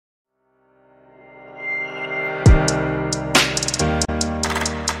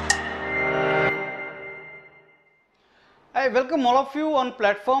I welcome all of you on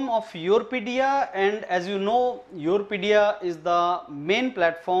platform of YourPedia, and as you know, YourPedia is the main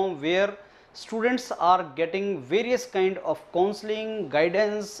platform where students are getting various kind of counseling,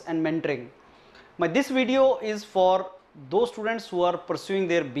 guidance and mentoring. This video is for those students who are pursuing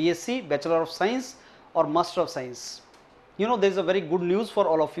their BSc, Bachelor of Science or Master of Science. You know, there is a very good news for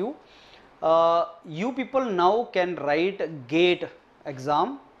all of you. You people now can write GATE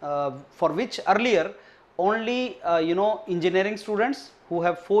exam for which earlier only engineering students who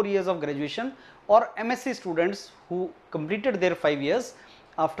have 4 years of graduation or MSc students who completed their 5 years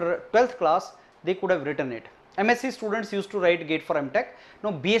after 12th class, they could have written it. MSc students used to write GATE for M.tech.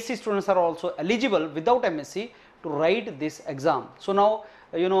 Now BSc students are also eligible without MSc to write this exam. So now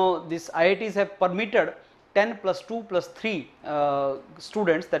this IITs have permitted 10 plus 2 plus 3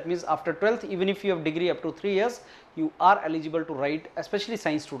 students, that means after 12th, even if you have degree up to 3 years, you are eligible to write, especially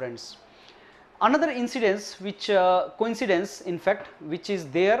science students. Another incidence which coincidence in fact which is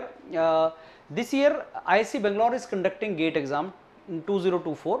there, this year IISc Bangalore is conducting GATE exam in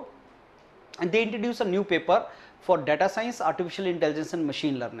 2024 and they introduce a new paper for data science, artificial intelligence and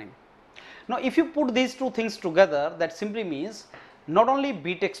machine learning. Now if you put these two things together, that simply means not only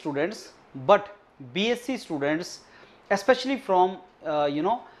B.Tech students but BSc students, especially from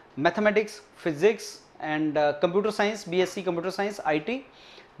mathematics, physics and computer science, BSc computer science, IT,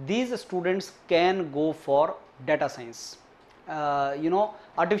 these students can go for data science,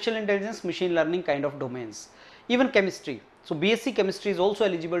 artificial intelligence, machine learning kind of domains, even chemistry. So BSc chemistry is also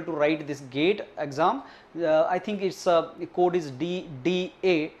eligible to write this GATE exam. I think its code is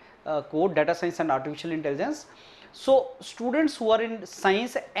DA code, data science and artificial intelligence. So students who are in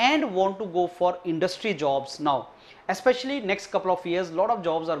science and want to go for industry jobs now, especially next couple of years, lot of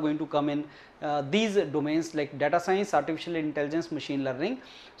jobs are going to come in these domains like data science, artificial intelligence, machine learning.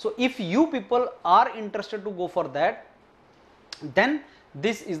 So if you people are interested to go for that, then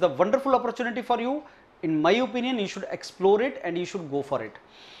this is the wonderful opportunity for you. In my opinion, you should explore it and you should go for it.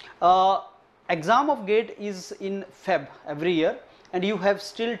 Exam of GATE is in Feb every year and you have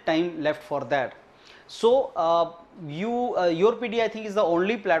still time left for that. So YourPedia I think is the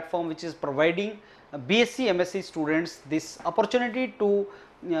only platform which is providing BSc MSc students this opportunity to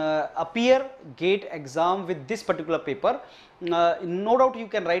appear GATE exam with this particular paper. No doubt you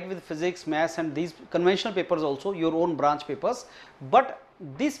can write with physics, maths and these conventional papers also, your own branch papers, but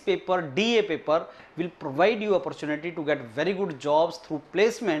this paper, DA paper, will provide you opportunity to get very good jobs through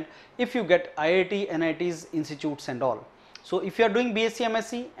placement if you get IIT, NITIEs, institutes and all. So if you are doing BSc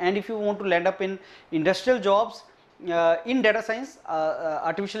MSc and if you want to land up in industrial jobs in data science,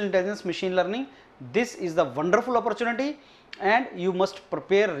 artificial intelligence, machine learning, this is the wonderful opportunity and you must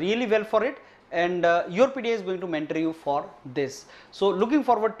prepare really well for it, and YourPedia is going to mentor you for this. So looking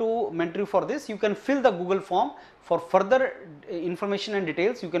forward to mentor you for this. You can fill the Google form. For further information and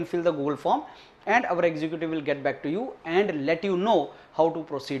details, you can fill the Google form and our executive will get back to you and let you know how to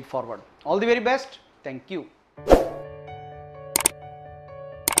proceed forward. All the very best. Thank you.